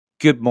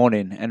Good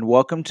morning, and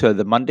welcome to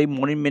the Monday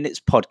Morning Minutes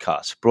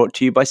podcast brought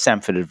to you by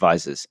Sanford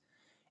Advisors.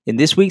 In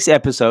this week's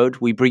episode,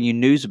 we bring you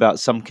news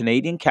about some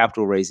Canadian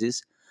capital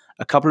raises,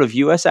 a couple of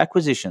US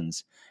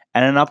acquisitions,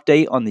 and an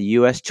update on the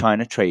US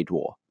China trade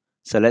war.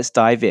 So let's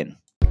dive in.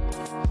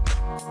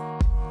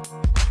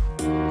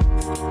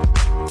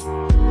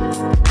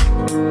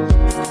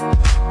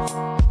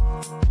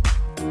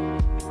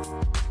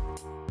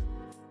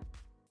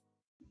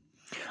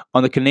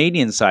 On the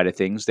Canadian side of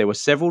things, there were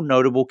several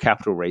notable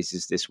capital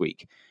raises this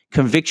week.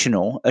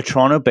 Convictional, a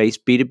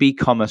Toronto-based B2B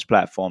commerce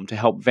platform to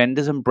help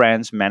vendors and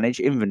brands manage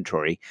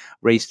inventory,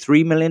 raised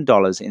 $3 million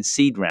in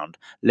seed round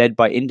led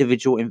by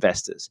individual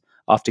investors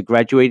after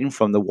graduating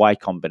from the Y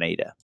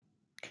Combinator.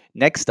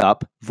 Next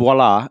up,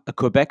 Voila, a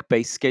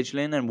Quebec-based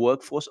scheduling and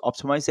workforce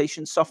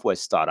optimization software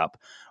startup,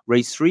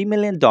 raised $3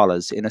 million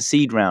in a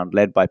seed round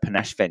led by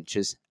Panache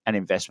Ventures and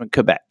Investment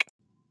Quebec.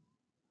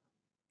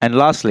 And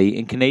lastly,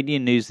 in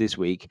Canadian news this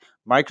week,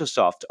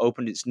 Microsoft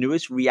opened its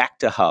newest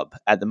reactor hub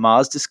at the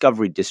Mars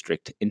Discovery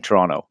District in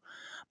Toronto,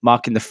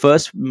 marking the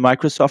first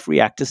Microsoft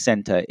Reactor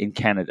Center in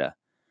Canada.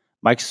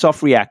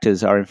 Microsoft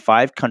reactors are in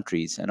 5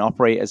 countries and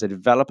operate as a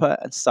developer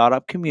and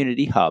startup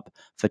community hub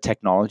for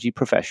technology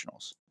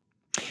professionals.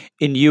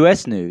 In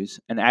US news,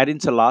 and adding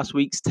to last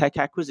week's tech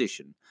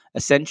acquisition,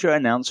 Accenture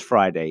announced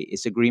Friday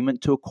its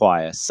agreement to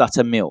acquire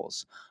Sutter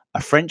Mills,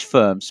 a French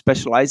firm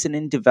specializing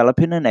in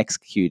developing and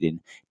executing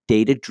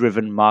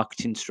data-driven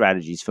marketing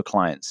strategies for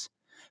clients.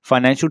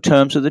 Financial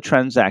terms of the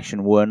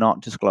transaction were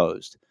not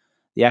disclosed.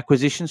 The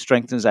acquisition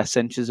strengthens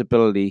Accenture's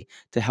ability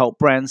to help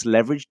brands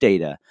leverage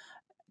data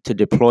to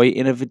deploy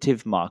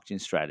innovative marketing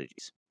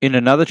strategies. In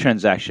another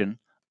transaction,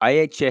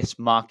 IHS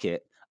Markit,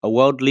 a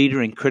world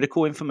leader in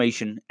critical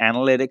information,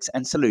 analytics,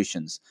 and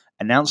solutions,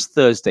 announced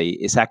Thursday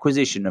its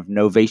acquisition of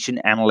Novation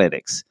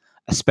Analytics,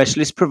 a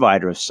specialist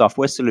provider of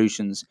software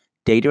solutions,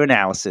 data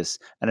analysis,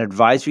 and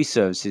advisory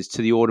services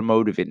to the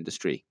automotive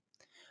industry.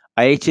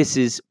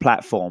 IHS's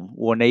platform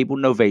will enable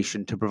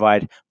Novation to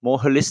provide more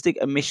holistic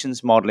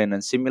emissions modeling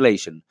and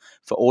simulation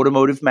for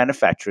automotive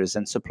manufacturers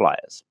and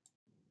suppliers.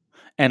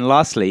 And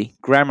lastly,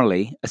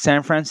 Grammarly, a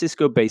San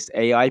Francisco-based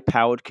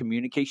AI-powered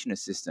communication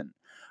assistant,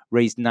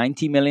 raised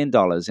 $90 million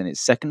in its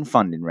second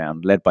funding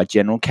round led by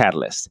General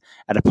Catalyst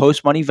at a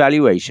post-money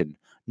valuation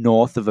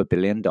north of $1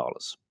 billion.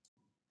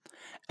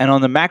 And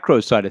on the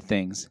macro side of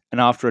things, and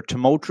after a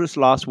tumultuous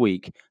last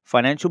week,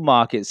 financial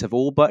markets have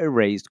all but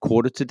erased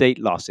quarter-to-date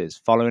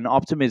losses following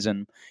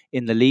optimism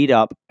in the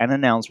lead-up and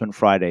announcement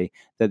Friday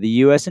that the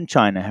US and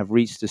China have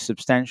reached a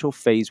substantial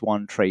Phase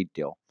 1 trade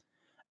deal.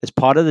 As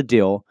part of the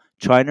deal,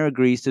 China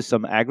agrees to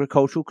some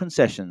agricultural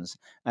concessions,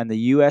 and the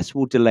US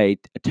will delay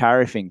a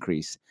tariff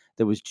increase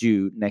that was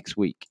due next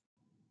week.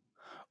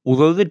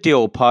 Although the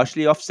deal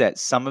partially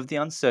offsets some of the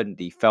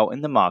uncertainty felt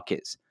in the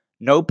markets,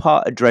 no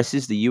part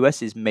addresses the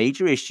US's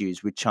major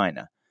issues with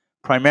China,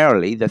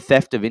 primarily the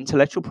theft of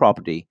intellectual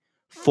property,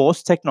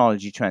 forced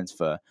technology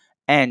transfer,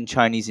 and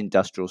Chinese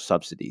industrial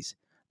subsidies.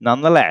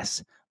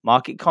 Nonetheless,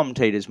 market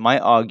commentators might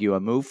argue a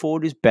move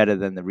forward is better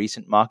than the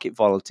recent market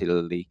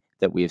volatility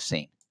that we have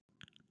seen.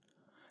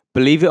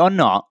 Believe it or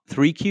not,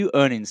 3Q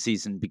earnings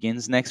season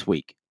begins next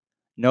week.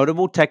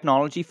 Notable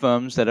technology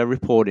firms that are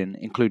reporting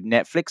include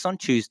Netflix on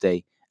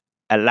Tuesday,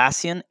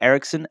 Atlassian,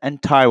 Ericsson,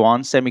 and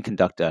Taiwan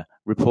Semiconductor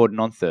reporting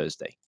on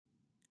Thursday.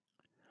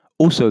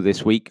 Also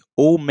this week,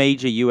 all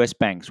major US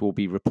banks will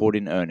be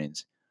reporting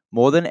earnings.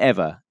 More than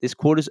ever, this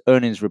quarter's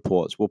earnings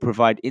reports will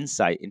provide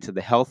insight into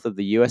the health of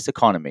the US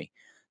economy,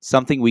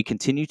 something we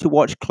continue to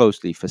watch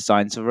closely for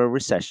signs of a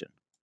recession.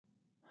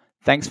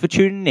 Thanks for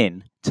tuning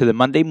in to the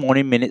Monday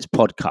Morning Minutes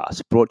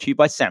podcast brought to you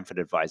by Sanford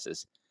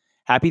Advisors.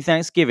 Happy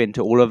Thanksgiving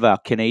to all of our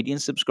Canadian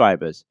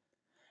subscribers.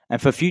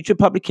 And for future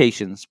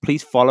publications,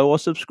 please follow or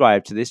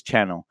subscribe to this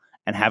channel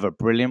and have a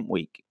brilliant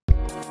week.